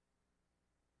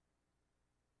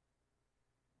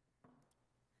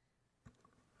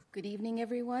Good evening,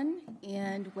 everyone,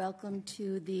 and welcome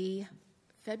to the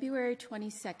February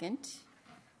 22nd,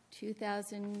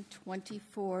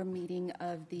 2024 meeting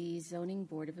of the Zoning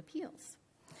Board of Appeals.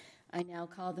 I now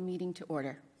call the meeting to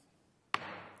order.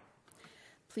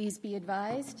 Please be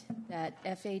advised that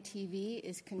FATV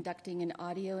is conducting an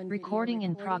audio and video recording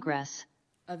in progress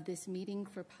of this meeting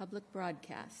for public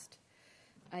broadcast.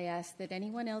 I ask that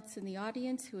anyone else in the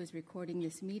audience who is recording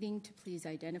this meeting to please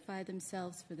identify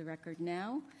themselves for the record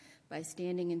now by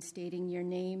standing and stating your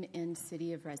name and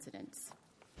city of residence.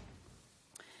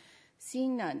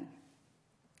 Seeing none,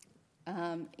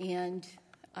 and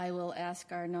I will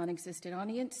ask our non-existent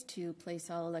audience to place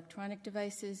all electronic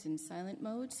devices in silent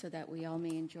mode so that we all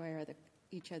may enjoy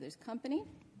each other's company.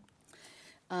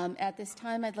 At this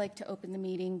time, I'd like to open the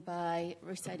meeting by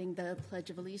reciting the Pledge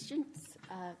of Allegiance.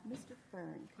 Mr.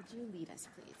 Byrne, could you lead us,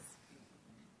 please?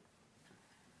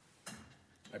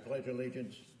 I pledge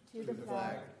allegiance to the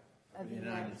flag of the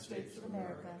United States of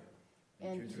America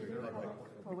and to the republic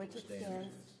for which it stands,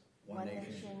 one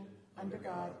nation, under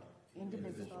God,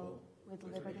 indivisible, with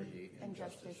liberty and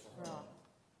justice for all.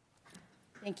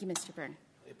 Thank you, Mr. Byrne.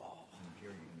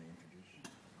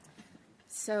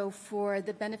 So for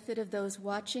the benefit of those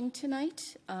watching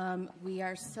tonight, we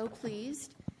are so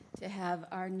pleased to have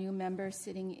our new member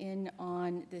sitting in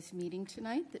on this meeting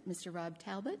tonight, Mr. Rob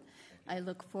Talbot. I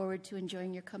look forward to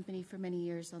enjoying your company for many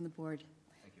years on the board.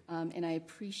 And I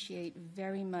appreciate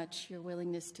very much your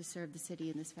willingness to serve the city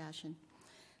in this fashion.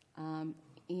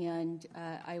 And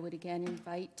I would again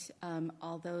invite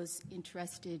all those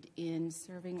interested in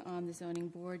serving on the zoning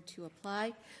board to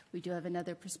apply. We do have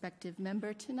another prospective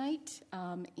member tonight,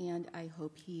 and I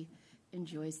hope he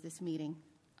enjoys this meeting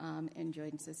and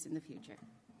joins us in the future.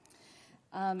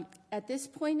 At this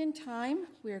point in time,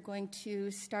 we are going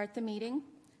to start the meeting.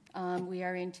 We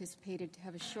are anticipated to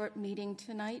have a short meeting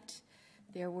tonight.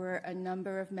 There were a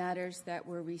number of matters that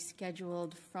were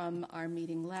rescheduled from our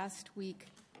meeting last week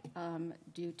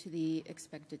due to the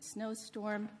expected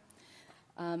snowstorm.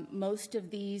 Most of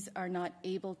these are not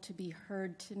able to be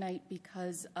heard tonight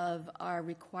because of our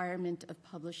requirement of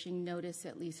publishing notice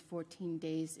at least 14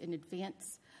 days in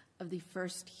advance of the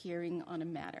first hearing on a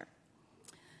matter.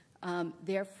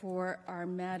 Therefore, our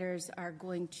matters are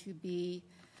going to be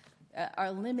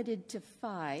are limited to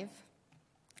 5,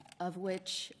 of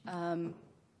which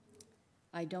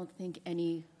I don't think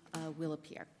any will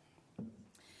appear.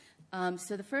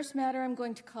 So the first matter I'm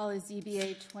going to call is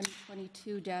ZBA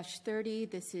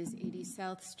 2022-30. This is 80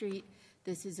 South Street.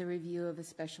 This is a review of a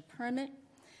special permit.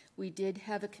 We did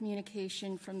have a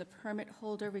communication from the permit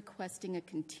holder requesting a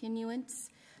continuance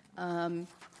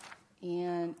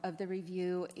and of the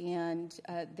review, and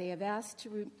they have asked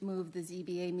to remove the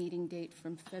ZBA meeting date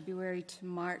from February to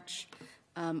March.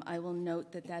 I will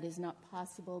note that that is not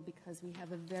possible because we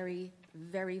have a very,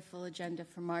 very full agenda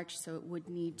for March, so it would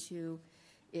need to,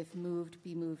 if moved,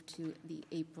 be moved to the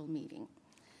April meeting.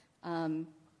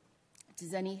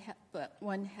 Does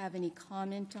anyone have any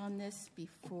comment on this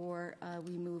before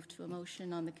we move to a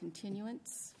motion on the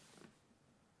continuance?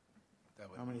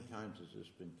 How many times has this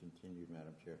been continued,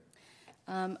 Madam Chair?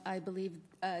 I believe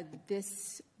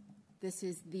this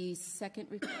is the second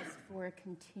request for a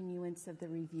continuance of the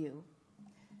review.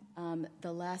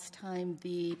 The last time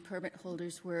the permit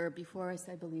holders were before us,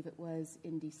 I believe it was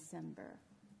in December.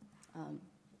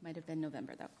 Might have been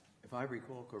November, though. If I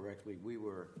recall correctly, we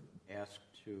were asked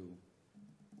to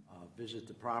visit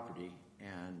the property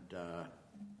and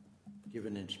give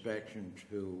an inspection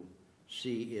to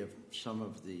see if some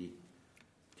of the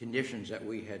conditions that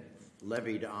we had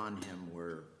levied on him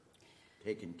were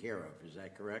taken care of. Is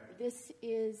that correct? This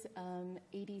is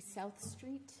 80 South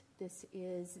Street. This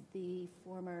is the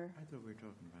former... I thought we were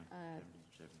talking about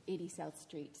 80 South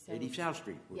Street. So 80 South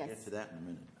Street. We'll yes, get to that in a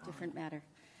minute. Different matter.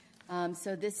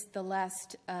 So this, the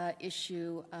last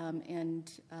issue,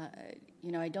 and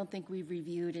I don't think we've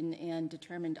reviewed and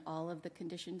determined all of the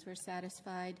conditions were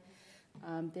satisfied.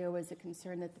 There was a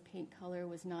concern that the paint color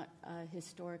was not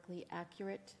historically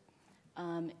accurate,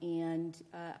 and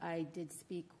I did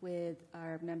speak with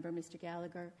our member, Mr.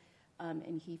 Gallagher,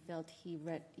 and he felt he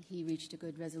reached a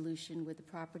good resolution with the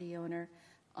property owner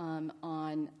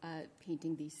on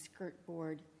painting the skirt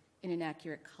board in an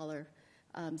accurate color.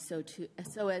 So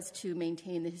as to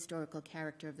maintain the historical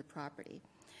character of the property.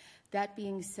 That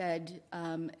being said,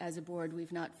 as a board,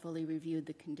 we've not fully reviewed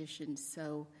the conditions.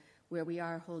 So where we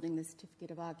are holding the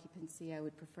certificate of occupancy, I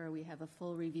would prefer we have a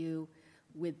full review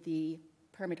with the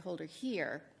permit holder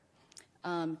here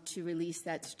to release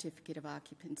that certificate of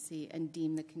occupancy and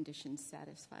deem the conditions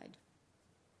satisfied.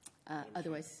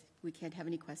 Otherwise, we can't have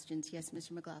any questions. Yes,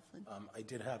 Mr. McLaughlin? I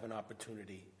did have an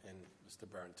opportunity, and Mr.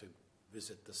 Byrne, to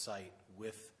visit the site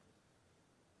with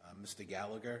Mr.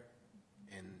 Gallagher,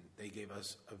 and they gave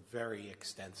us a very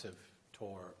extensive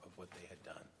tour of what they had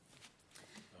done.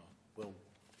 So we'll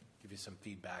give you some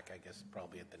feedback, I guess,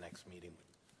 probably at the next meeting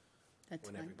That's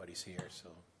when fine. everybody's here. So,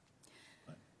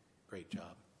 but great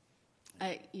job.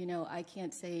 I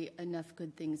can't say enough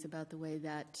good things about the way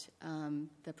that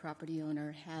the property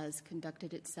owner has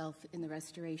conducted itself in the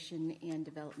restoration and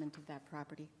development of that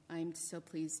property. I'm so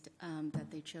pleased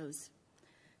that they chose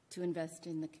to invest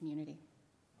in the community.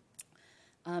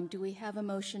 Do we have a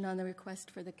motion on the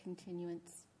request for the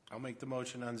continuance? I'll make the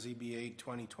motion on ZBA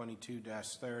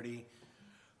 2022-30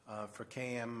 for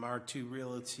KMR2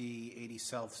 Realty, 80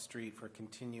 South Street, for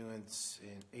continuance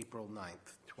in April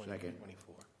 9th,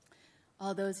 2024.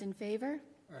 All those in favor?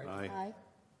 Aye.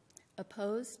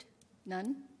 Opposed?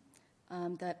 None?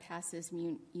 That passes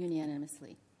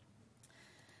unanimously.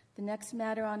 The next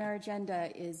matter on our agenda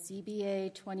is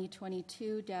ZBA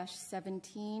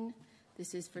 2022-17.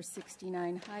 This is for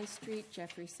 69 High Street,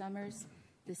 Jeffrey Summers.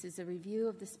 This is a review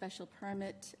of the special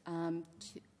permit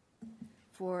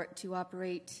to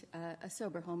operate a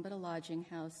sober home, but a lodging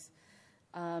house,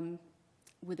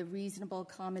 with a reasonable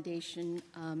accommodation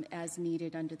as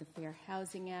needed under the Fair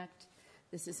Housing Act.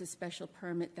 This is a special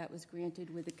permit that was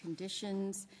granted with the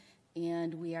conditions,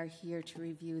 and we are here to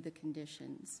review the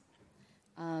conditions.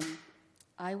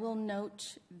 I will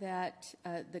note that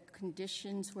the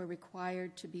conditions were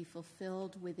required to be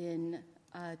fulfilled within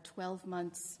 12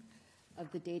 months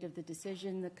of the date of the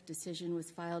decision. The decision was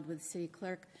filed with the city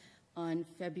clerk on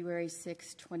February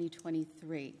 6,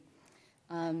 2023.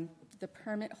 The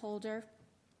permit holder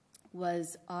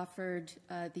was offered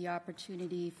the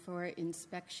opportunity for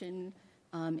inspection,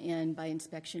 and by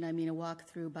inspection I mean a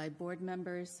walkthrough by board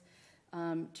members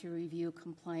to review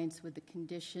compliance with the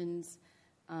conditions,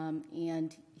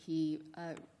 and he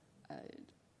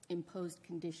imposed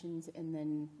conditions and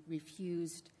then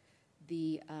refused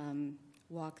the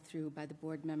walkthrough by the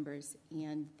board members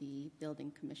and the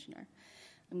building commissioner.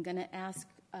 I'm going to ask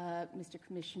Mr.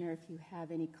 Commissioner if you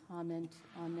have any comment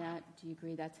on that. Do you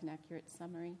agree that's an accurate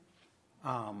summary?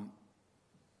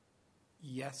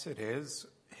 Yes, it is.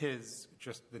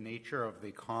 Just the nature of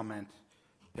the comment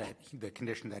that the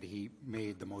condition that he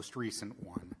made, the most recent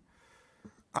one.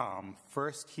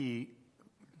 First he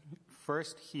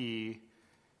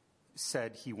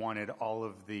said he wanted all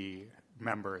of the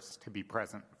members to be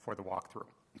present for the walkthrough,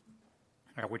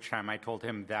 at which time I told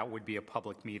him that would be a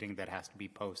public meeting that has to be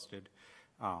posted.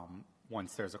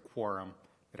 Once there's a quorum,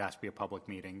 it has to be a public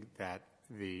meeting, that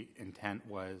the intent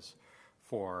was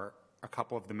for a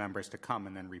couple of the members to come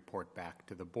and then report back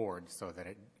to the board, so that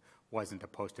it wasn't a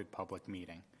posted public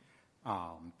meeting,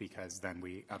 because then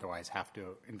we otherwise have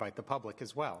to invite the public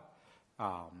as well,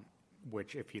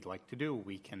 which if he'd like to do,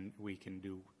 we can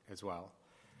do as well.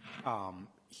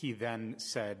 He then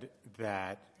said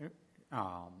that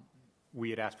we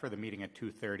had asked for the meeting at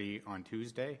 2:30 on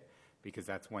Tuesday, because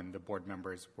that's when the board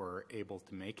members were able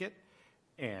to make it,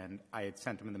 and I had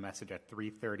sent him the message at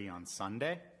 3:30 on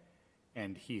Sunday.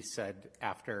 And he said,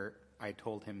 after I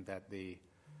told him that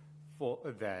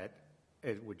that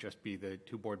it would just be the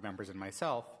two board members and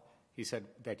myself, he said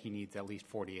that he needs at least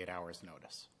 48 hours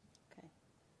notice. Okay.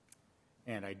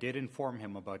 And I did inform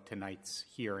him about tonight's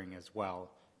hearing as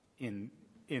well in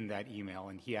that email,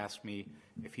 and he asked me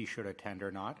if he should attend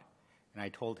or not. And I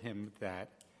told him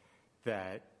that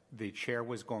the chair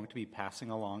was going to be passing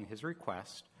along his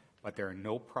request, but there are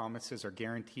no promises or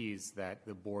guarantees that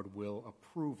the board will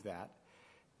approve that,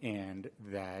 and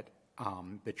that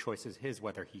the choice is his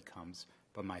whether he comes,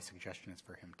 but my suggestion is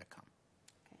for him to come.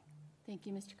 Okay. Thank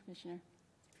you, Mr. Commissioner.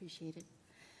 Appreciate it.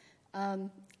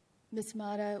 Ms.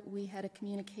 Mata, we had a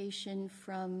communication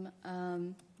from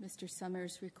Mr.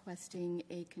 Summers requesting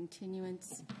a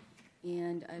continuance,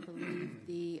 and I believe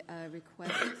the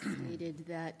request stated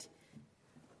that,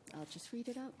 I'll just read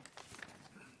it out.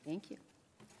 Thank you.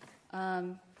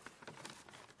 On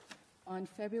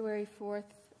February 4th,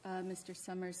 Mr.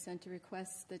 Summers sent a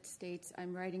request that states,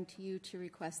 I'm writing to you to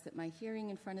request that my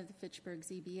hearing in front of the Fitchburg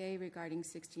ZBA regarding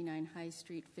 69 High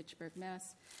Street, Fitchburg,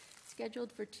 Mass.,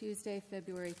 scheduled for Tuesday,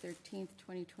 February 13th,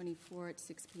 2024 at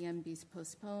 6 p.m. be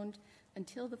postponed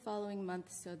until the following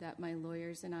month so that my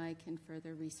lawyers and I can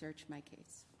further research my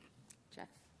case. Jeff,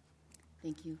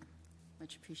 thank you.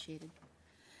 Much appreciated.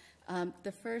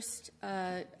 The first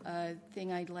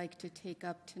thing I'd like to take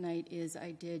up tonight is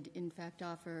I did, in fact,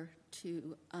 offer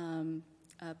to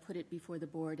put it before the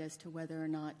board as to whether or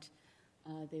not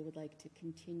they would like to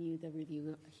continue the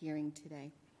review hearing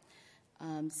today.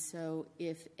 So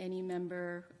if any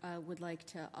member would like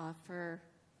to offer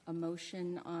a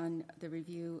motion on the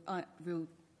review, a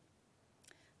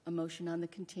motion on the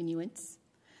continuance,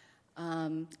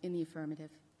 in the affirmative.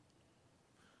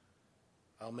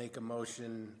 I'll make a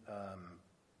motion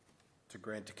to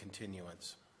grant a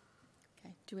continuance.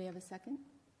 Okay. Do we have a second?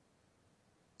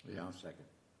 Yeah, I'll second.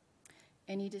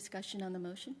 Any discussion on the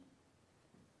motion?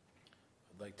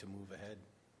 I'd like to move ahead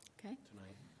Okay.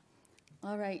 tonight.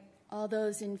 All right. All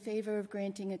those in favor of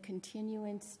granting a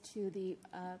continuance to the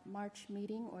March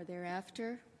meeting or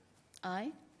thereafter?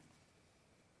 Aye.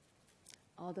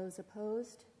 All those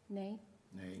opposed? Nay?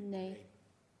 Nay. Nay.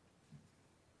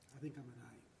 I think I'm an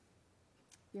aye.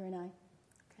 You're an aye?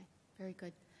 Okay, very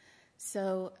good.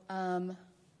 So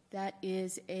that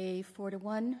is a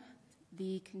 4-1.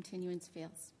 The continuance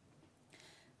fails.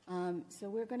 So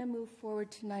we're going to move forward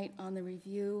tonight on the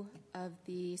review of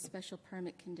the special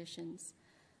permit conditions.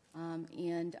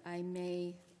 And I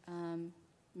may,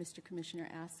 Mr. Commissioner,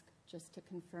 ask just to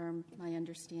confirm my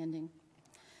understanding.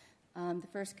 The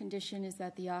first condition is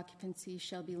that the occupancy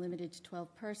shall be limited to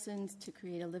 12 persons to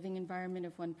create a living environment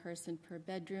of one person per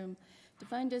bedroom,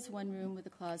 defined as one room with a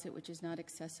closet which is not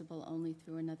accessible only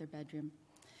through another bedroom.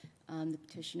 The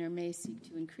petitioner may seek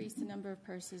to increase the number of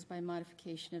persons by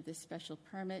modification of this special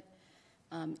permit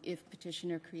if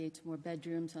petitioner creates more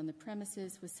bedrooms on the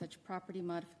premises, with such property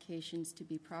modifications to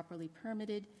be properly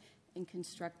permitted and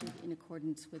constructed in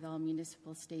accordance with all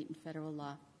municipal, state, and federal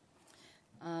law.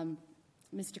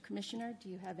 Mr. Commissioner, do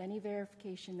you have any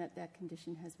verification that that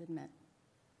condition has been met?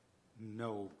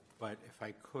 No, but if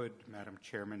I could, Madam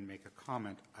Chairman, make a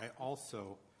comment. I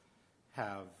also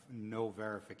have no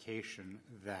verification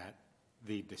that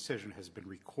the decision has been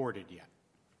recorded yet.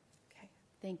 Okay,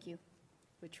 thank you,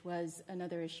 which was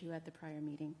another issue at the prior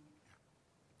meeting.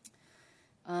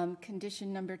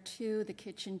 Condition number 2, the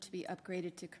kitchen to be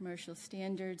upgraded to commercial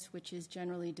standards, which is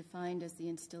generally defined as the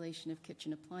installation of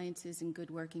kitchen appliances in good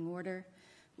working order,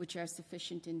 which are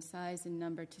sufficient in size and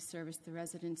number to service the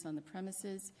residents on the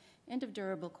premises, and of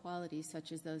durable quality,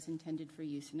 such as those intended for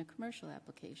use in a commercial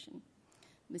application.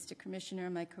 Mr. Commissioner,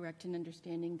 am I correct in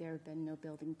understanding there have been no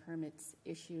building permits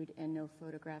issued and no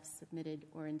photographs submitted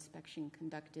or inspection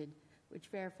conducted, which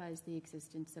verifies the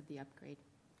existence of the upgrade?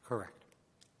 Correct.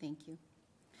 Thank you.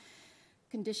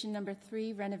 Condition number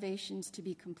 3, renovations to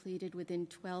be completed within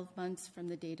 12 months from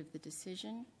the date of the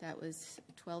decision. That was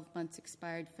 12 months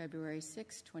expired February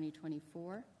 6,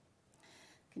 2024.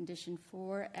 Condition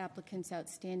 4, applicants'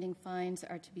 outstanding fines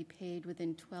are to be paid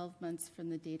within 12 months from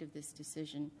the date of this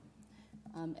decision.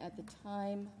 At the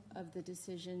time of the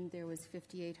decision, there was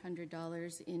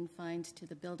 $5,800 in fines to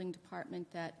the building department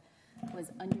that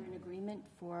was under an agreement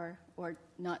for, or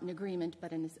not an agreement,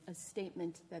 but a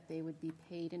statement that they would be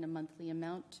paid in a monthly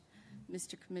amount.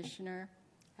 Mr. Commissioner,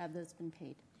 have those been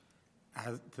paid?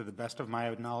 To the best of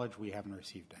my knowledge, we haven't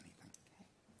received anything. Okay,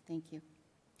 thank you.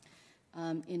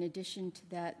 In addition to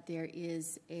that, there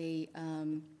is a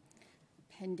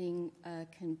pending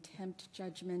contempt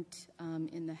judgment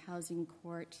in the housing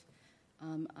court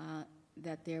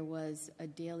that there was a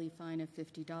daily fine of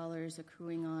 $50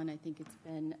 accruing on. I think it's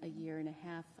been a year and a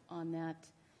half on that,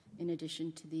 in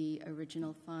addition to the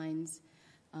original fines.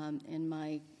 And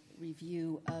my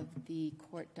review of the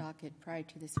court docket prior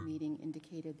to this meeting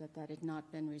indicated that that had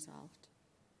not been resolved.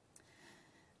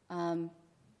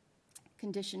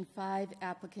 Condition 5,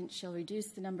 applicant shall reduce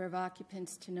the number of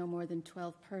occupants to no more than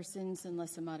 12 persons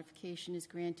unless a modification is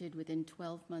granted within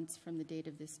 12 months from the date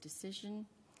of this decision.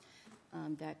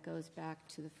 That goes back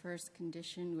to the first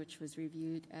condition, which was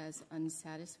reviewed as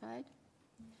unsatisfied.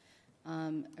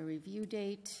 A review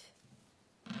date,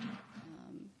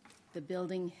 the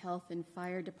building, health, and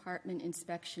fire department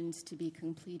inspections to be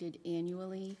completed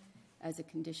annually as a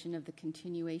condition of the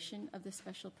continuation of the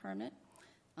special permit.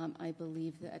 I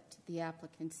believe that the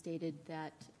applicant stated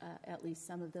that at least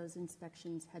some of those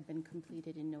inspections had been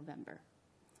completed in November.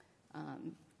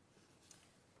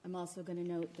 I'm also going to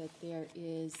note that there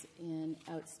is an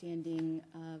outstanding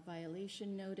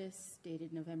violation notice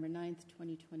dated November 9th,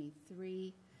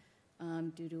 2023,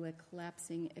 due to a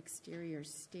collapsing exterior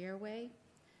stairway,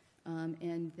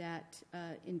 and that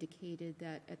indicated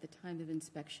that at the time of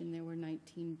inspection there were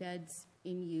 19 beds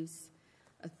in use,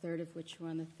 a third of which were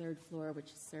on the third floor,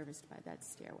 which is serviced by that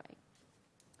stairway.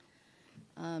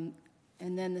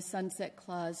 And then the sunset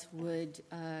clause would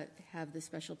have the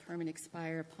special permit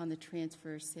expire upon the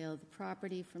transfer or sale of the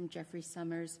property from Jeffrey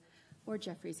Summers or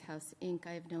Jeffrey's House, Inc.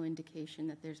 I have no indication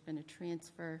that there's been a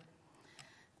transfer.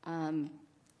 And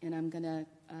I'm going to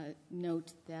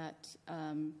note that,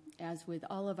 as with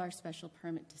all of our special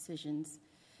permit decisions,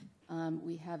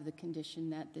 We have the condition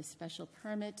that this special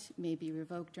permit may be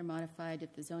revoked or modified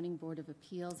if the Zoning Board of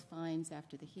Appeals finds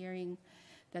after the hearing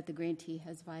that the grantee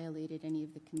has violated any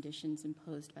of the conditions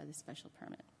imposed by the special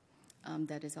permit.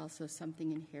 That is also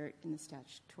something inherent in the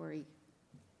statutory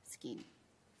scheme.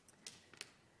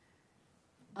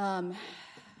 I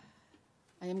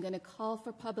am going to call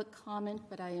for public comment,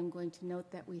 but I am going to note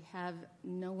that we have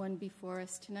no one before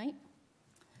us tonight.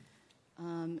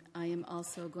 I am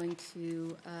also going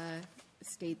to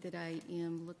state that I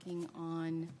am looking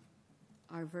on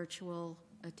our virtual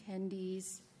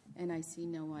attendees, and I see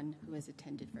no one who has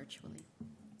attended virtually.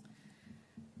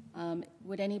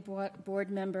 Would any board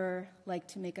member like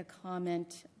to make a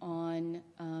comment on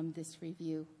this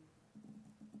review?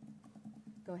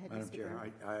 Go ahead, Madam Mr.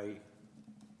 Chair, Byrne.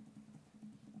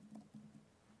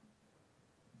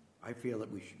 I feel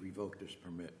that we should revoke this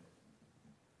permit.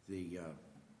 The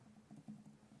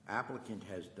applicant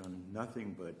has done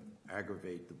nothing but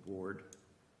aggravate the board,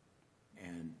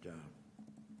 and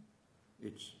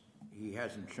he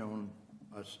hasn't shown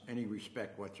us any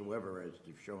respect whatsoever as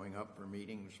to showing up for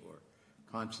meetings or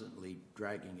constantly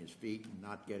dragging his feet and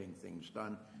not getting things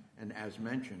done. And as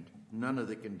mentioned, none of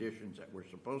the conditions that were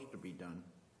supposed to be done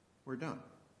were done.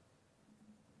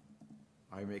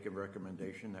 I make a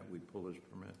recommendation that we pull his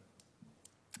permit.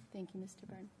 Thank you, Mr.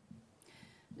 Byrne.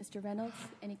 Mr. Reynolds,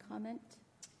 any comment?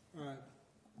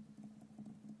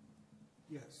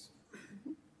 Yes.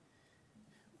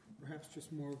 Perhaps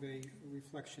just more of a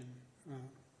reflection.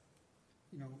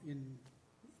 In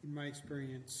my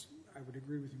experience, I would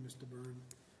agree with you, Mr. Byrne,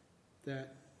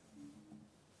 that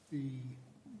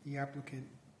the applicant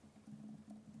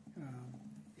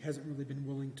hasn't really been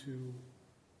willing to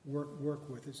work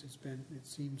with us. It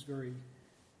seems very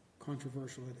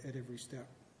controversial at every step,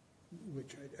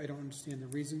 which I don't understand the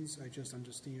reasons. I just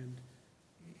understand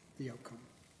the outcome.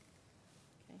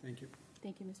 Okay. Thank you.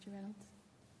 Thank you, Mr. Reynolds.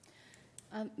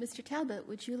 Mr. Talbot,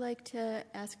 would you like to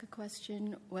ask a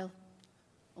question? Well,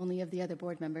 only of the other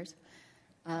board members,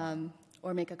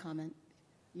 or make a comment?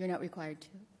 You're not required to.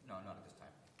 No, not at this time.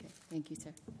 Okay, thank you,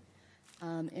 sir.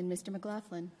 And Mr.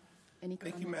 McLaughlin, any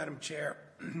comment? Thank you, Madam Chair.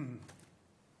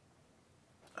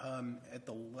 At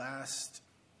the last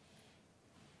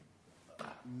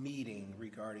meeting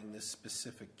regarding this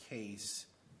specific case,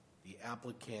 the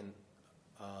applicant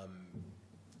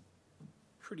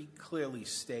pretty clearly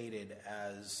stated,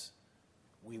 as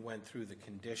we went through the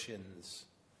conditions,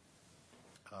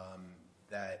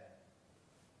 that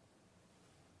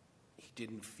he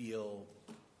didn't feel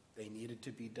they needed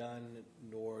to be done,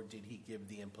 nor did he give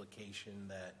the implication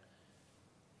that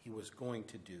he was going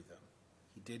to do them.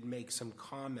 He did make some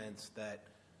comments that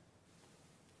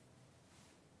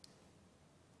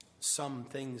some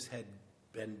things had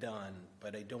been done,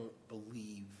 but I don't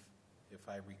believe, if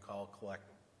I recall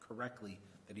correctly,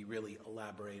 that he really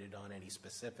elaborated on any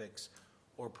specifics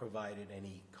or provided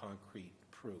any concrete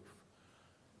proof.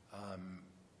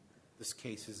 This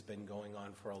case has been going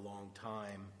on for a long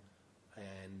time,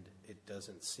 and it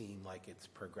doesn't seem like it's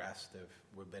progressed. If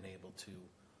we've been able to,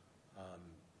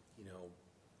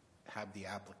 have the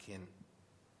applicant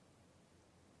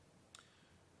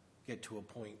get to a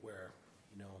point where,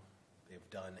 they've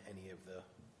done any of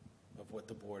what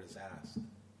the board has asked.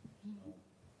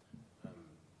 So,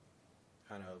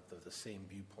 kind of the same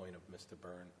viewpoint of Mr.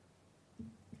 Byrne.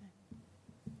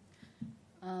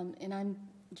 Okay. And I'm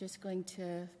just going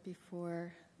to,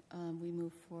 before we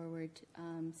move forward,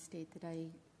 state that I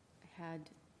had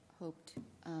hoped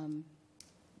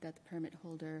that the permit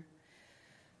holder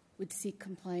would seek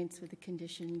compliance with the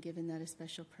condition given that a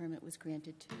special permit was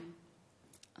granted to him,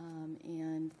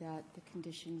 and that the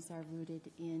conditions are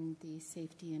rooted in the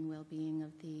safety and well-being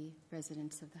of the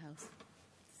residents of the house.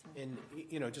 So. And,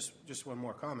 just one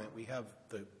more comment. We have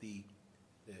the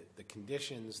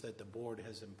conditions that the board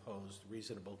has imposed,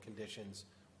 reasonable conditions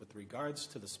with regards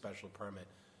to the special permit,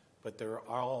 but there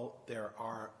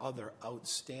are other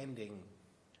outstanding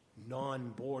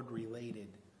non-board related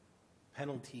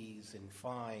penalties and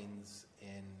fines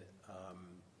and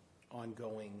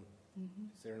ongoing.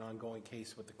 Is there an ongoing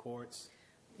case with the courts?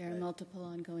 There are multiple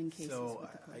ongoing cases So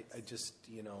with the courts. I just,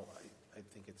 I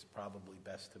think it's probably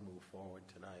best to move forward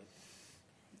tonight.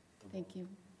 Thank you.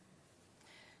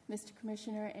 Mr.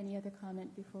 Commissioner, any other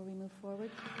comment before we move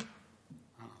forward?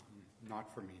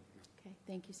 Not for me. Okay,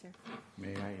 thank you, sir.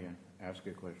 May I ask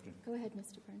a question? Go ahead,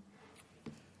 Mr. Byrne.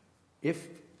 If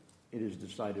it is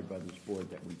decided by this board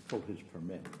that we pull his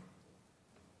permit,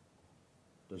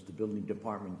 does the building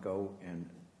department go and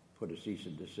put a cease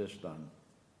and desist on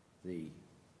the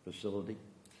facility?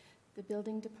 The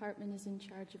building department is in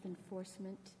charge of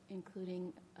enforcement,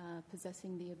 including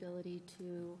possessing the ability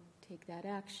to take that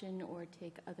action or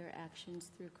take other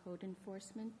actions through code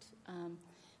enforcement,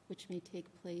 which may take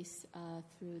place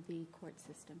through the court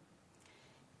system.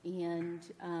 And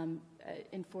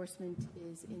enforcement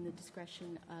is in the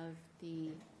discretion of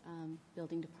the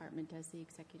building department as the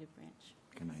executive branch.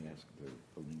 Can I ask the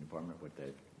building department what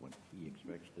he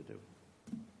expects to do?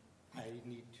 I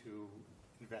need to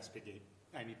investigate.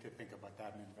 I need to think about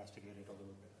that and investigate it a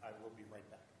little bit. I will be right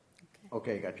back.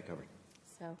 Okay, got you covered.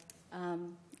 So,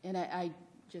 and I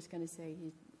just going to say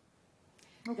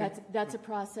that's a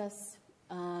process.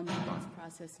 That's a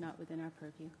process not within our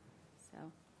purview. So,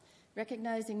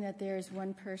 recognizing that there is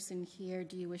one person here,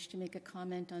 do you wish to make a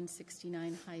comment on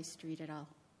 69 High Street at all?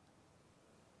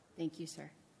 Thank you, sir.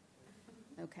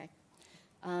 Okay.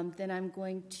 Then I'm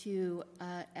going to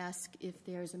ask if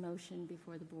there's a motion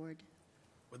before the board.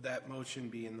 Would that motion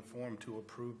be in the form to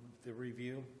approve the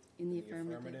review? In the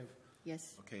affirmative?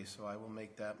 Yes. Okay, so I will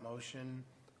make that motion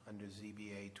under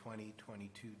ZBA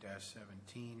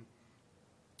 2022-17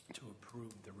 to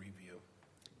approve the review.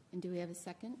 And do we have a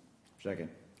second? Second.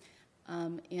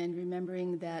 And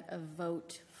remembering that a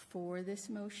vote for this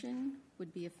motion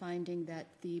would be a finding that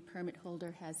the permit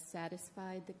holder has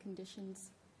satisfied the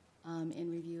conditions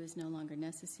and review is no longer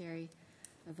necessary.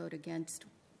 A vote against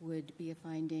would be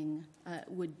finding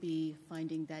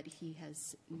that he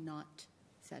has not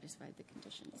satisfied the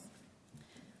conditions.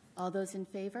 All those in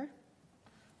favor?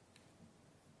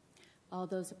 All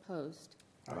those opposed?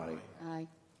 Aye. Aye.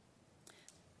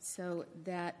 So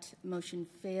that motion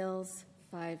fails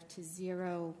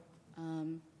 5-0,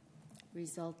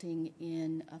 resulting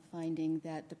in a finding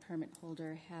that the permit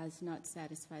holder has not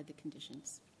satisfied the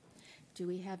conditions. Do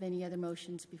we have any other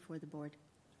motions before the board?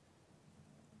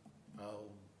 I'll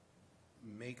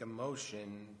make a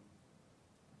motion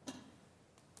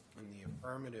in the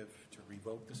affirmative to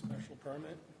revoke the special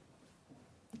permit.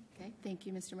 Okay, thank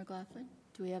you, Mr. McLaughlin.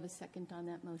 Do we have a second on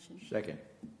that motion? Second.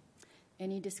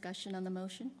 Any discussion on the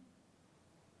motion?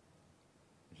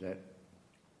 Is that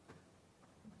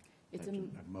It's that's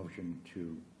a motion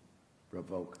to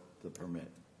revoke the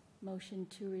permit? motion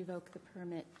to revoke the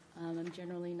permit. I'm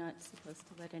generally not supposed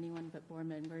to let anyone but board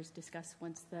members discuss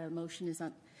once the motion is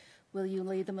on. Will you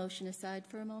lay the motion aside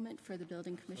for a moment for the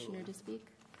building commissioner to speak?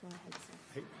 Go ahead,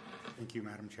 sir. Thank you,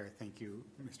 Madam Chair. Thank you,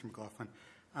 Mr. McLaughlin.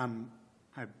 I'm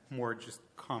more just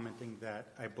commenting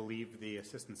that I believe the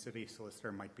assistant city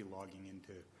solicitor might be logging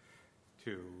into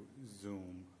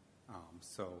Zoom.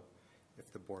 So if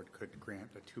the board could grant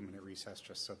a 2-minute recess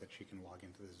just so that she can log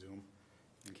into the Zoom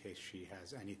in case she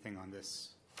has anything on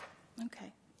this.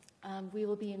 Okay. We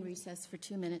will be in recess for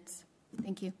 2 minutes.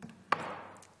 Thank you.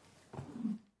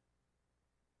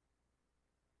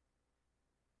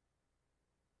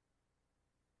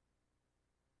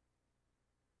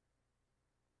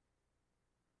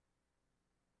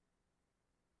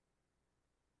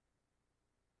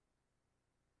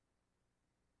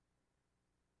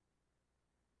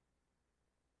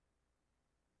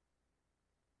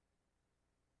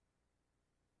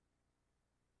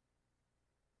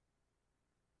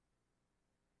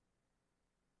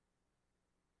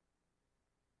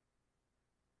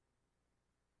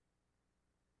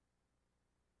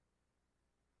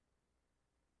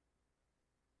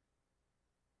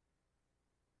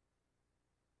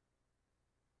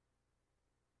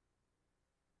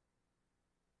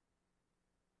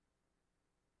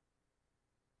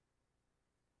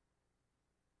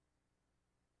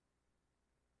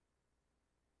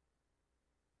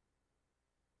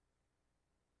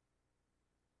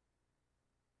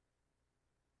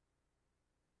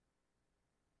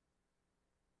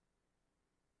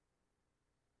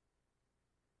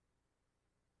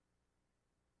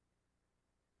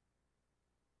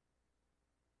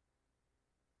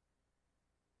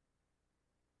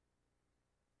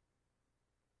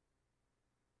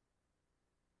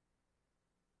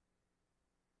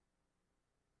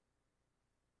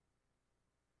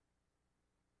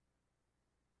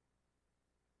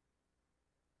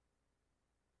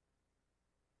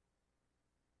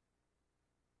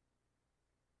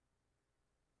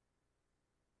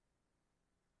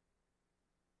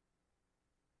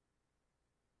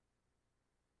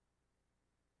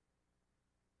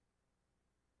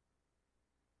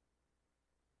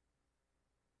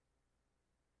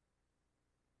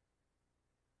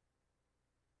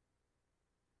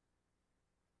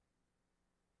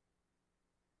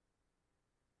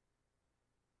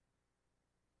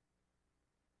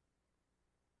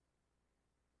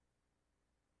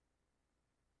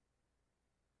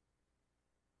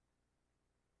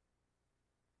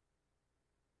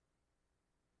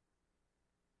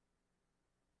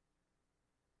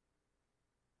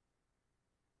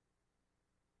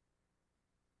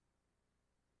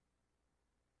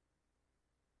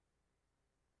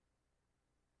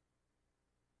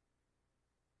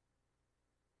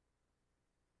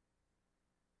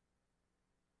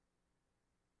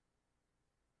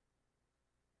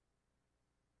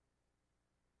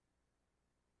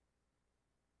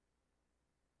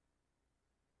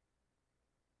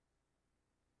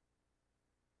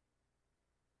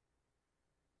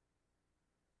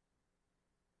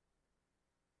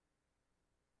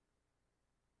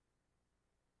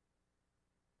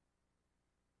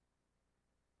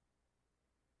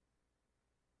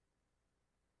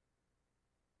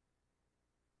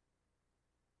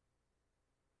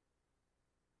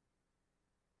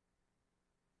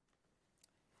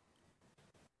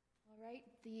 All right,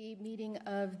 the meeting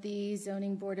of the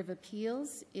Zoning Board of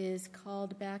Appeals is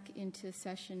called back into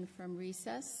session from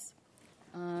recess.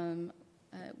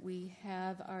 We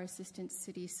have our Assistant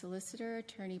City Solicitor,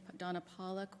 Attorney Donna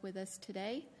Pollock, with us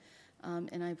today.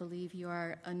 And I believe you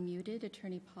are unmuted.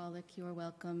 Attorney Pollock, you are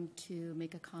welcome to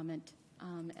make a comment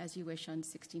as you wish on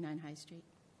 69 High Street.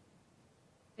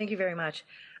 Thank you very much.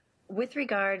 With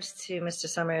regards to Mr.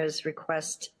 Summers'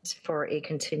 request for a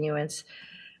continuance,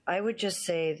 I would just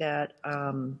say that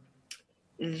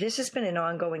this has been an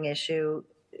ongoing issue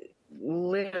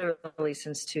literally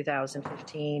since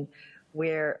 2015,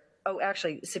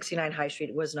 actually 69 High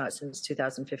Street was not since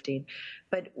 2015,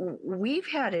 but we've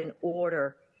had an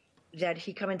order that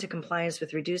he come into compliance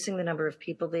with reducing the number of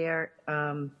people there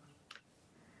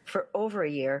for over a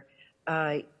year.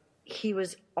 He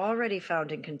was already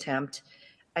found in contempt.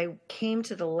 I came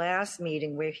to the last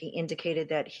meeting where he indicated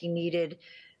that he needed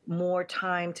more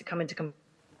time to come into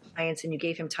compliance, and you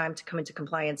gave him time to come into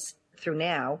compliance through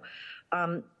now.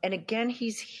 And again,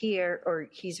 he's here, or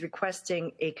he's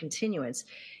requesting a continuance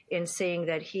in saying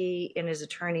that he and his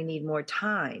attorney need more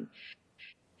time.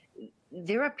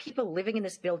 There are people living in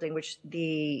this building, which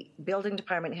the building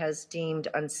department has deemed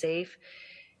unsafe.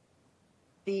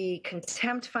 The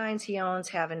contempt fines he owns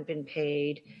haven't been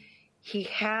paid. He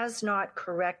has not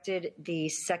corrected the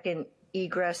second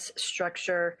egress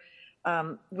structure,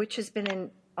 which has been an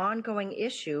ongoing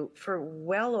issue for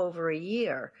well over a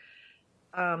year.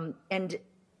 And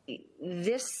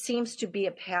this seems to be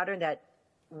a pattern that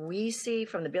we see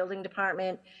from the building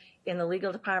department, in the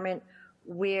legal department,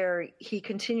 where he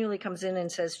continually comes in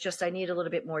and says, just, I need a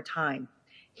little bit more time.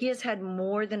 He has had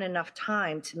more than enough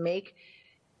time to make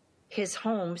his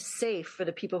home safe for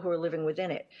the people who are living within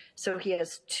it. So he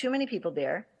has too many people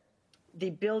there.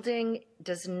 The building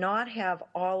does not have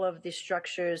all of the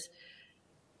structures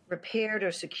repaired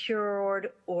or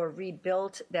secured or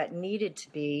rebuilt that needed to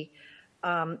be.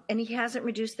 And he hasn't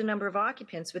reduced the number of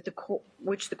occupants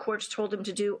which the courts told him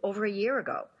to do over a year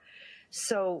ago.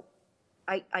 So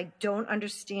I don't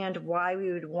understand why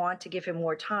we would want to give him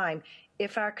more time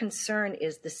if our concern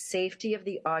is the safety of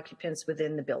the occupants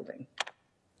within the building.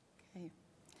 Okay.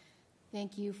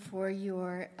 Thank you for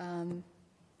your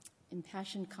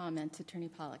impassioned comments, Attorney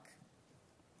Pollock.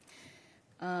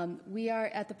 We are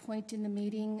at the point in the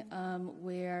meeting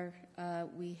where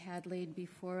we had laid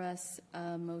before us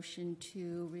a motion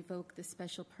to revoke the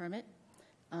special permit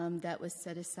that was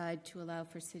set aside to allow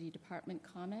for city department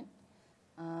comment.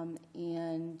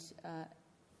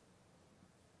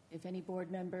 If any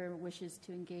board member wishes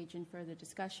to engage in further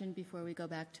discussion before we go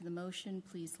back to the motion,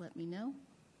 please let me know.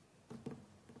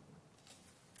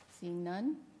 Seeing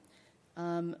none.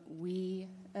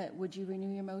 Would you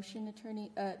renew your motion,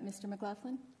 Attorney, Mr.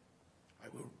 McLaughlin? I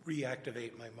will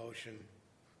reactivate my motion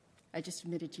I just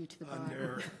admitted you to the bar.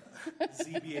 under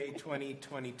ZBA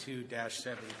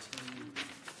 2022-17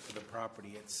 for the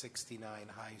property at 69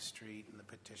 High Street and the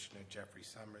petitioner Jeffrey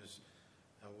Summers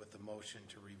with the motion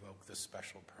to revoke the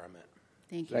special permit.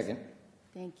 Thank you. Second.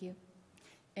 Thank you.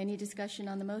 Any discussion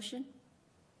on the motion?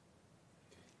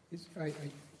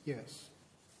 Yes.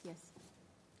 Yes.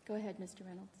 Go ahead, Mr.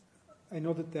 Reynolds. I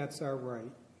know that that's our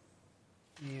right,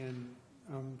 and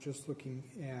I'm just looking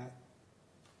at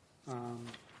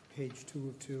page 2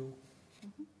 of 2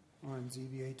 on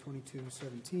ZBA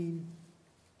 2217,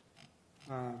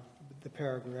 the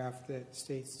paragraph that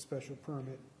states the special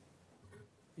permit,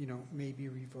 may be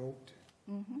revoked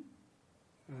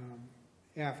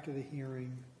after the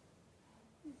hearing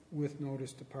with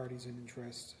notice to parties in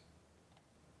interest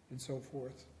and so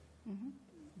forth.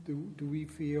 Do we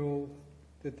feel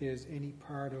that there's any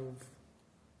part of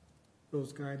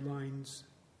those guidelines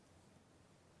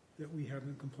that we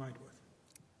haven't complied with?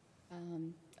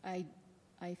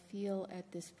 I feel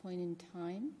at this point in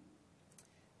time,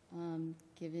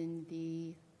 given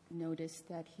the notice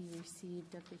that he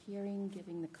received of the hearing,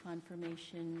 giving the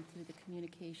confirmation through the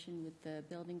communication with the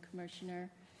building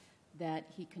commissioner, that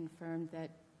he confirmed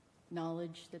that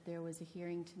knowledge that there was a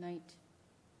hearing tonight,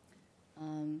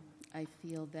 I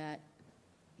feel that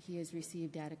he has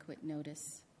received adequate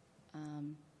notice.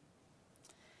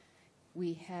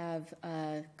 We have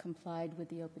complied with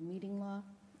the open meeting law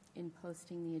in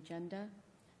posting the agenda.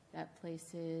 That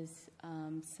places,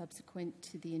 subsequent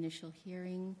to the initial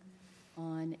hearing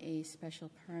on a special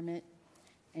permit,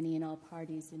 any and all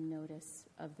parties in notice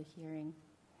of the hearing.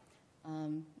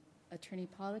 Attorney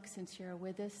Pollock, since you're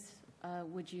with us,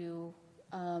 would you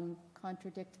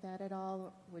contradict that at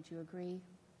all? Would you agree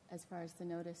as far as the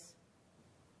notice?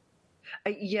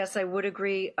 Yes, I would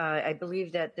agree. I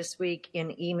believe that this week in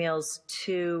emails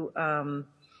to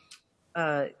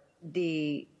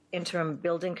the interim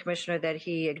building commissioner that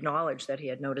he acknowledged that he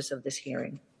had notice of this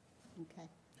hearing. Okay.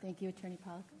 Thank you, Attorney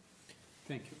Pollack.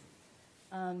 Thank you.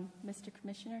 Mr.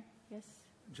 Commissioner, yes?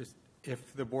 Just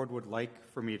if the board would like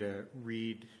for me to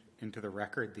read into the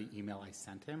record the email I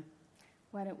sent him.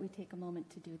 Why don't we take a moment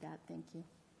to do that? Thank you.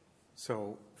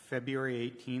 So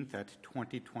February 18th at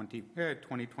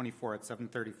 2024 at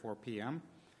 7:34 p.m.,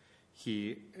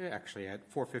 he actually at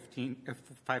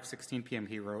 5:16 p.m.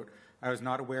 he wrote, "I was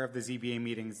not aware of the ZBA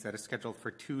meetings that is scheduled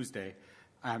for Tuesday.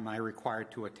 Am I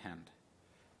required to attend?"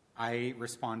 I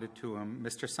responded to him,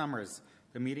 "Mr. Summers,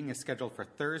 the meeting is scheduled for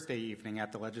Thursday evening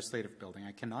at the Legislative Building.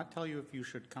 I cannot tell you if you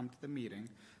should come to the meeting.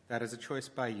 That is a choice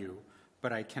by you,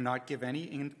 but I cannot give any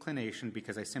inclination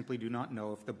because I simply do not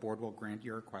know if the board will grant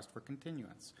your request for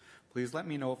continuance. Please let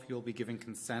me know if you'll be giving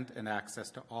consent and access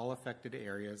to all affected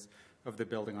areas of the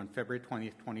building on February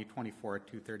 20th, 2024 at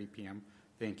 2:30 p.m.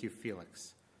 Thank you,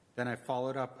 Felix." Then I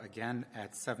followed up again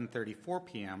at 7:34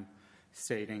 p.m.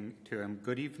 stating to him,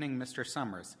 "Good evening, Mr.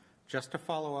 Summers. Just to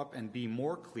follow up and be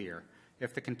more clear,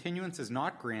 if the continuance is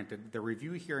not granted, the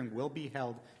review hearing will be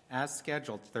held as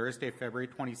scheduled Thursday, February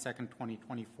 22nd,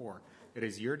 2024. It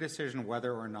is your decision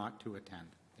whether or not to attend.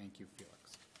 Thank you,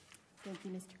 Felix." Thank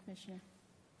you, Mr. Commissioner.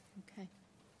 Okay.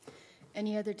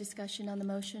 Any other discussion on the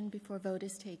motion before vote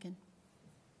is taken?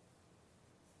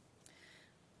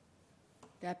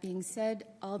 That being said,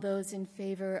 all those in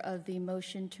favor of the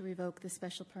motion to revoke the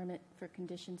special permit for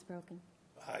conditions broken?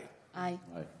 Aye. Aye.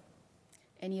 Aye.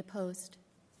 Any opposed?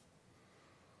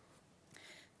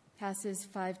 Passes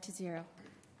 5-0.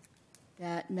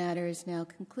 That matter is now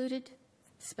concluded.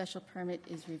 The special permit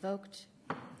is revoked.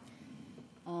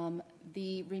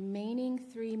 The remaining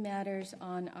 3 matters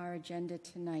on our agenda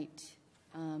tonight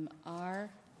are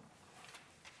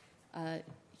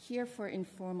here for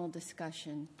informal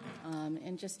discussion.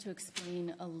 And just to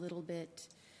explain a little bit,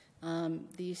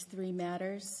 these 3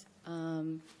 matters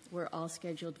were all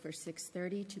scheduled for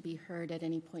 6:30 to be heard at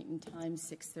any point in time,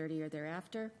 6:30 or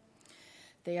thereafter.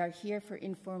 They are here for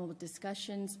informal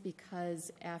discussions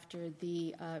because after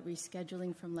the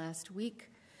rescheduling from last week,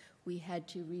 we had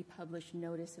to republish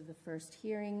notice of the first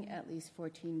hearing at least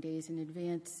 14 days in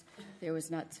advance. There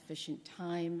was not sufficient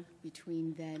time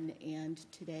between then and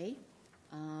today,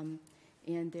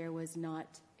 and there was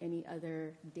not any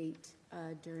other date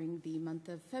during the month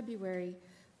of February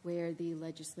where the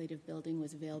Legislative Building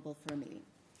was available for a meeting.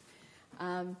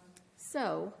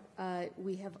 So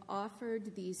we have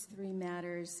offered these 3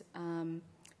 matters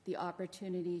the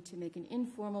opportunity to make an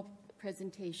informal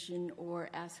presentation or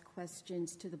ask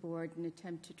questions to the board and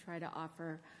attempt to try to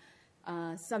offer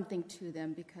something to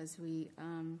them because we,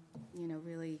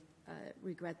 really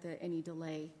regret any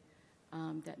delay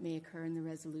that may occur in the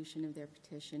resolution of their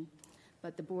petition.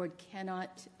 But the board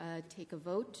cannot take a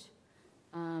vote.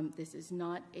 This is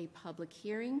not a public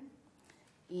hearing,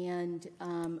 and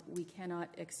we cannot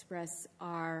express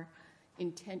our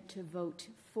intent to vote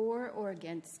for or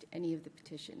against any of the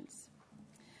petitions.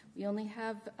 We only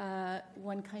have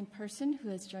one kind person who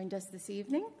has joined us this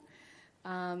evening,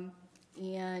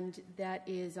 and that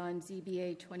is on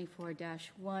ZBA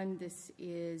 24-1. This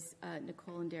is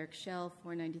Nicole and Derek Shell,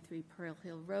 493 Pearl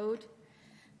Hill Road.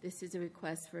 This is a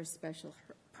request for a special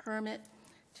permit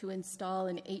to install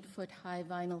an 8-foot-high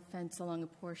vinyl fence along a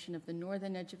portion of the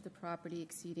northern edge of the property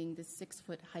exceeding the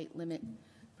 6-foot height limit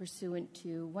pursuant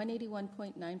to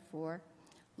 181.94,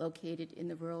 located in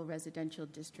the rural residential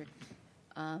district.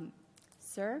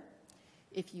 Sir,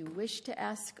 if you wish to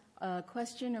ask a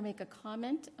question or make a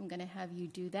comment, I'm going to have you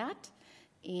do that.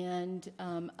 And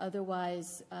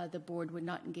otherwise, the board would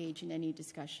not engage in any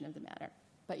discussion of the matter.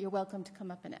 But you're welcome to come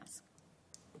up and ask.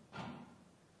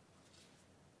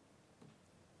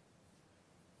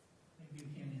 Maybe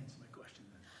you can't answer my question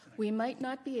then. We might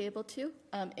not be able to.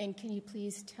 And can you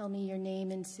please tell me your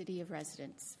name and city of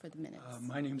residence for the minutes?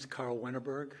 My name's Carl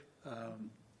Wennerberg.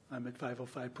 I'm at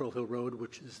 505 Pearl Hill Road,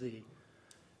 which is the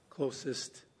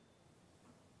closest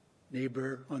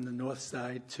neighbor on the north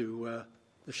side to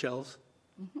the Shells,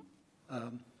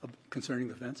 concerning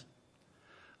the fence.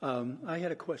 I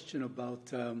had a question about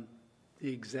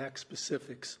the exact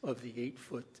specifics of the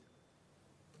 8-foot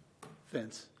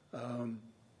fence.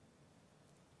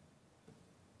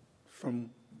 From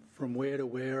where to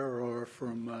where, or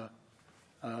from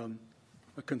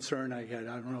a concern I had.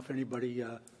 I don't know if anybody,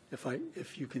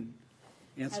 if you can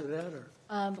answer that, or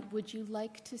Would you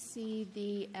like to see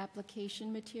the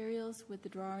application materials with the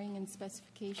drawing and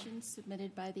specifications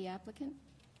submitted by the applicant?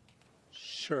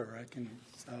 sure, I can.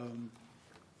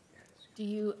 Do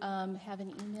you have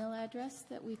an email address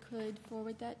that we could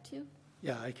forward that to?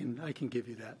 Yeah, I can give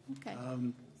you that. Okay.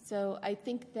 So I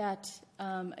think that,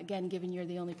 again, given you're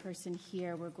the only person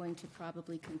here, we're going to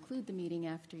probably conclude the meeting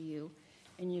after you.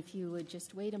 And if you would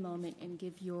just wait a moment and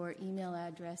give your email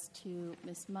address to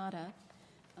Ms. Mata,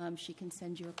 she can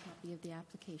send you a copy of the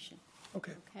application.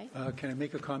 Okay. Okay? Can I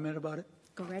make a comment about it?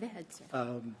 Go right ahead, sir.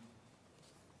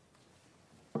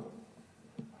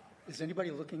 Is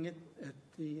anybody looking at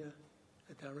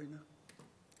that right now?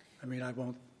 I mean, I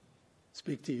won't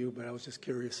speak to you, but I was just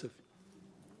curious if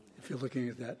you're looking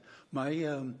at that. My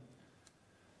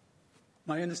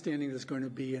understanding there's going to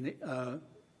be a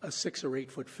 6 or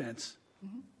 8 foot fence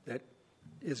that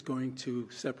is going to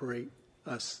separate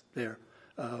us there,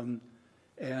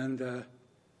 and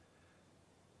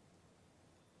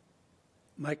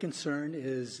my concern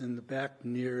is in the back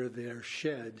near their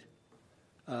shed,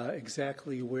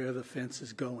 exactly where the fence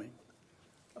is going.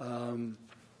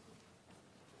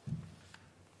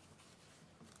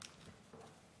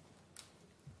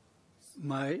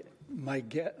 My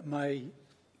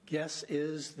guess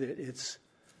is that it's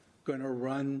going to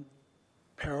run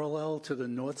parallel to the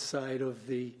north side of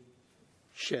the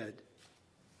shed.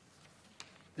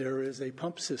 There is a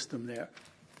pump system there,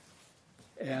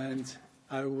 and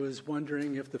I was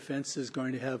wondering if the fence is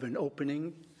going to have an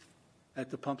opening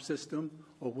at the pump system,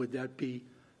 or would that be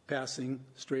passing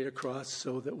straight across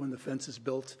so that when the fence is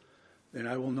built, then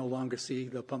I will no longer see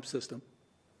the pump system.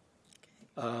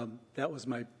 That was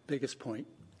my biggest point.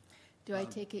 Do I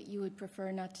take it you would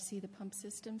prefer not to see the pump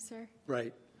system, sir?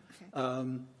 Right.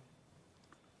 Okay.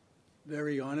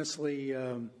 Very honestly,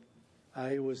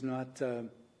 I was not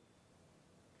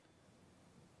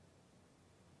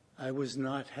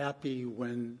happy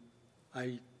when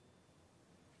I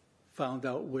found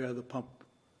out where the pump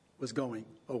was going,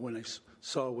 or when I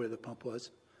saw where the pump was.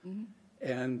 Mm-hmm.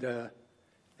 And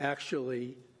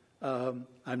actually, I'm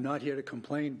not here to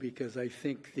complain because I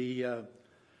think the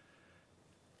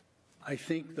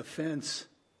fence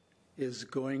is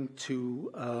going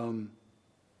to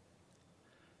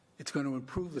it's going to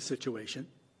improve the situation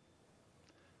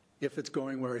if it's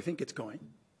going where I think it's going.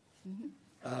 Mm-hmm.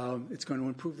 It's going to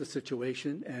improve the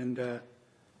situation, and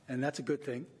that's a good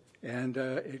thing. And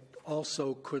it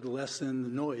also could lessen the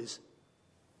noise,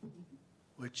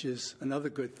 which is another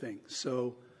good thing.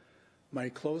 So my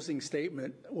closing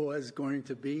statement was going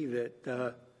to be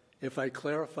that if I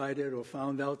clarified it or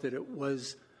found out that it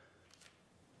was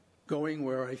going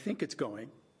where I think it's going,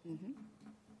 mm-hmm.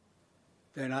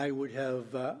 then I would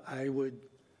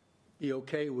be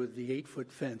okay with the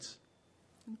 8-foot fence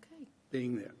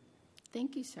being there.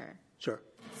 Thank you, sir. Sure.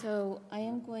 So I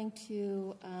am going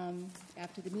to,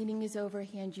 after the meeting is over,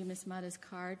 hand you Ms. Mata's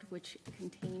card, which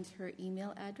contains her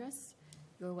email address.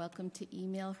 You're welcome to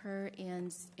email her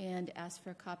and ask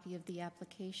for a copy of the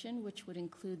application, which would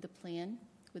include the plan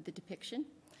with the depiction.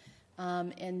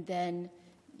 And then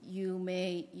you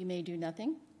may do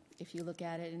nothing. If you look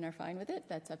at it and are fine with it,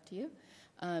 that's up to you.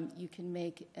 You can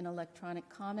make an electronic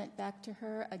comment back to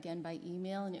her, again by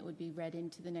email, and it would be read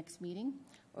into the next meeting.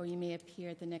 Or you may appear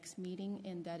at the next meeting,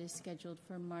 and that is scheduled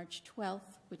for March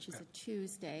 12th, which is a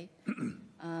Tuesday.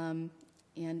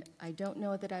 And I don't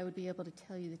know that I would be able to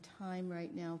tell you the time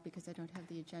right now because I don't have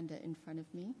the agenda in front of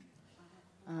me.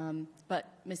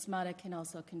 But Ms. Mata can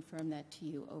also confirm that to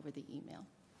you over the email.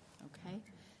 Okay?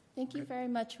 Thank you very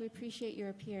much. We appreciate your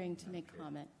appearing to make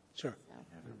comment. Sure.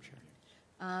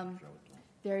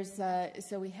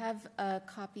 So we have a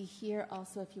copy here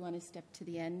also if you want to step to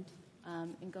the end.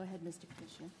 And go ahead, Mr.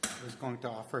 Commissioner. I was going to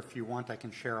offer, if you want, I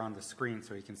can share on the screen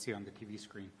so you can see on the TV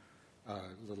screen a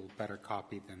little better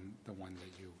copy than the one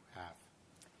that you have.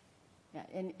 Yeah,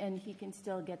 and he can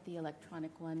still get the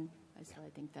electronic one, so I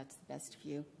think that's the best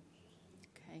view.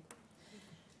 Okay.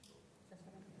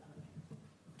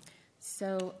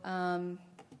 So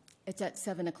it's at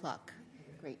 7 o'clock.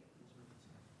 Great.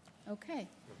 Okay.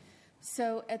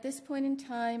 So at this point in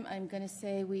time, I'm going to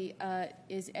say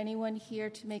is anyone here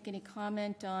to make any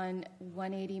comment on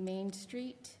 180 Main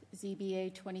Street,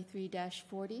 ZBA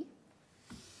 23-40?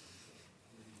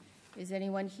 Is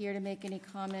anyone here to make any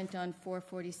comment on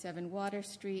 447 Water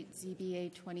Street,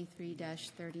 ZBA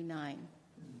 23-39?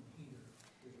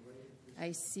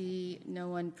 I see no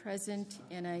one present,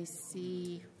 and I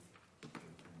see...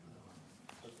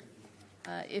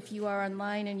 if you are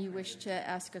online and you wish to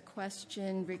ask a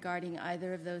question regarding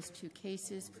either of those two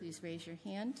cases, please raise your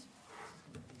hand.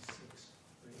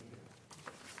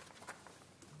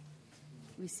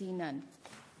 We see none.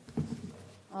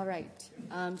 All right.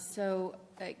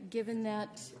 Given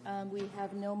that we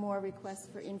have no more requests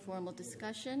for informal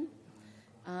discussion,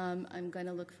 I'm going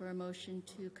to look for a motion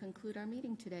to conclude our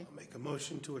meeting today. I'll make a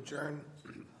motion to adjourn.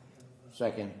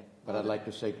 Second, but I'd like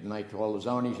to say good night to all the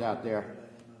zonies out there.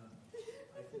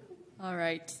 All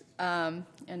right.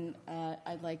 And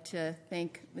I'd like to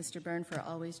thank Mr. Byrne for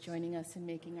always joining us and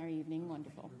making our evening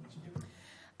wonderful.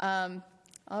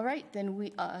 All right,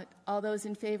 then all those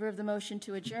in favor of the motion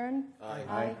to adjourn?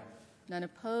 Aye. None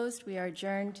opposed. We are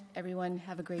adjourned. Everyone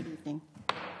have a great evening.